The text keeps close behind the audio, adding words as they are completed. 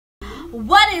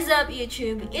What is up,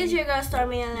 YouTube? It's your girl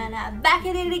Stormialena back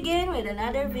at it again with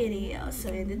another video. So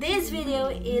in today's video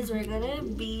we're gonna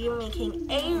be making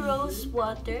a rose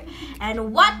water,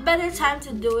 and what better time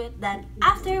to do it than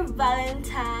after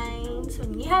Valentine's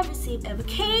when you have received a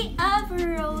bouquet of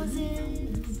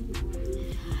roses.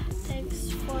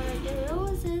 Thanks for the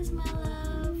roses, my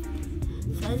love.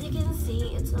 So as you can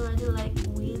see, it's already like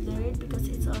withered because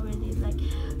it's already like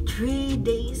 3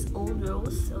 days old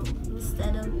rose. So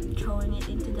instead of throwing it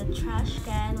into the trash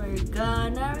can, we're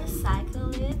gonna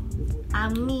recycle it.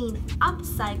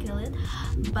 Upcycle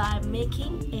it by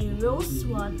making a rose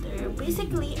water.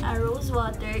 Basically, a rose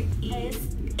water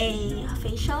is a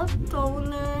facial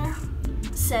toner,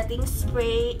 setting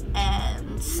spray,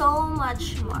 and so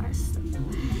much more.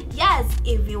 Yes,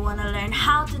 if you want to learn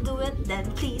how to do it,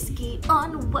 then please keep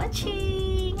on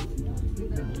watching.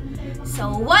 So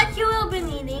what you will be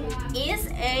needing is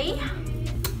a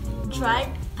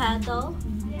dried petal,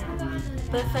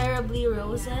 preferably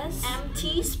roses,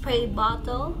 empty spray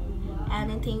bottle,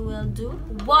 anything will do,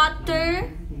 water,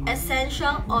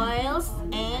 essential oils,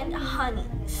 and honey.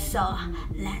 So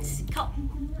let's go.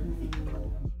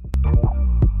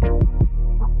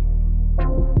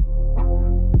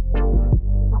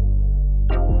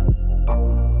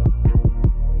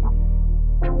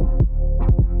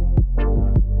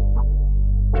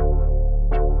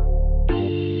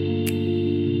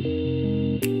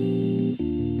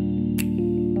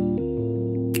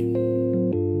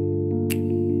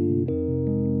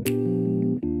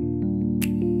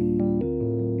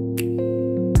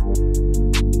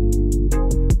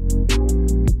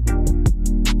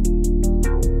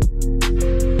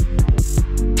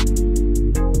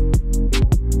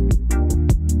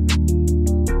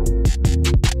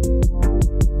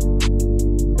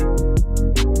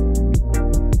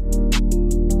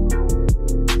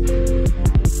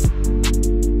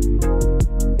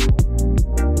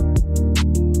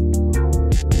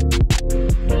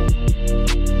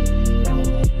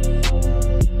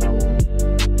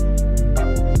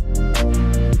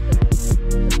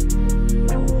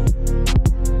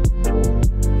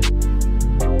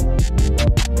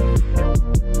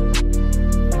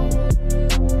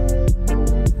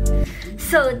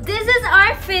 So this is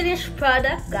our finished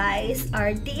product, guys,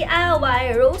 our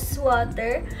DIY rose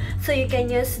water. So you can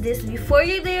use this before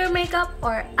you do your makeup,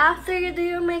 or after you do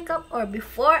your makeup, or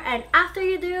before and after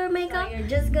you do your makeup. You're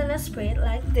just gonna spray it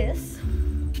like this,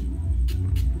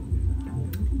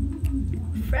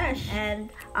 fresh, and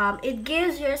it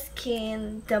gives your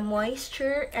skin the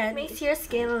moisture and makes your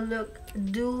skin look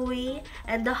dewy,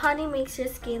 and the honey makes your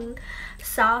skin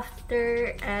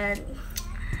softer, and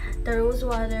the rose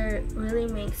water really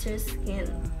makes your skin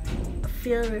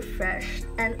feel refreshed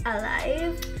and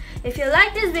alive. If you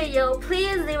like this video,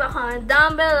 please leave a comment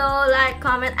down below, like,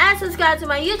 comment, and subscribe to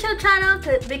my YouTube channel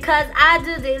because I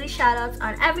do daily shoutouts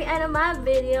on every end of my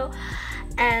video.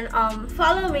 And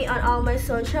follow me on all my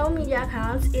social media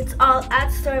accounts. It's all at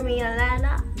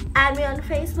Stormialena. Add me on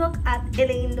Facebook at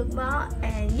Elaine Logmao.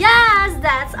 And yes,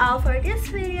 that's all for this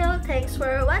video. Thanks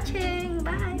for watching.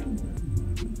 Bye.